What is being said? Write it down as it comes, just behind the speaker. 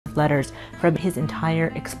letters from his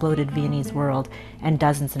entire exploded Viennese world and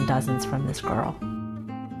dozens from this girl.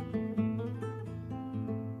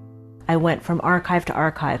 I went from archive to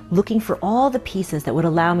archive, looking for all the pieces that would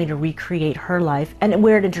allow me to recreate her life and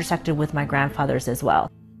where it intersected with my grandfather's as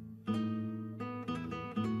well.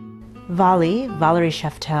 Valerie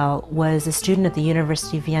Sheftel, was a student at the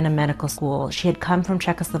University of Vienna Medical School. She had come from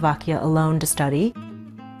Czechoslovakia alone to study.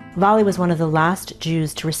 Vali was one of the last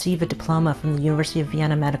Jews to receive a diploma from the University of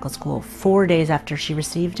Vienna Medical School. 4 days after she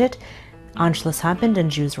received it, Anschluss happened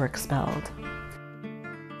and Jews were expelled.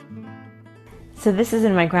 So this is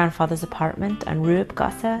in my grandfather's apartment on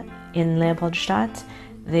Ruppgasse in Leopoldstadt.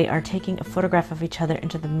 They are taking a photograph of each other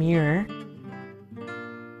into the mirror.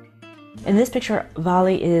 In this picture,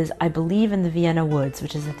 Vali is, I believe, in the Vienna woods,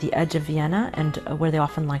 which is at the edge of Vienna and where they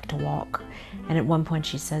often like to walk. And at one point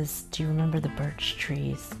she says, "Do you remember the birch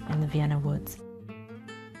trees in the Vienna woods?"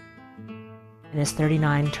 And as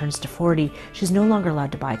 39 turns to 40, she's no longer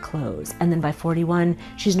allowed to buy clothes. And then by 41,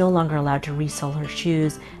 she's no longer allowed to resole her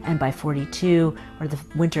shoes. And by 42, or the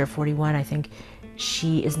winter of 41, I think,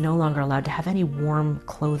 she is no longer allowed to have any warm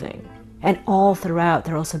clothing. And all throughout,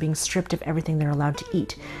 they're also being stripped of everything they're allowed to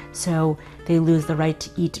eat. So they lose the right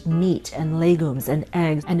to eat meat and legumes and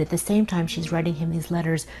eggs. And at the same time, she's writing him these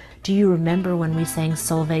letters. "Do you remember when we sang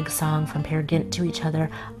Solveig's song from Peer Gynt to each other?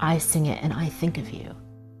 I sing it and I think of you."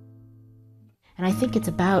 And I think it's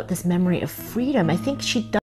about this memory of freedom. I think she does.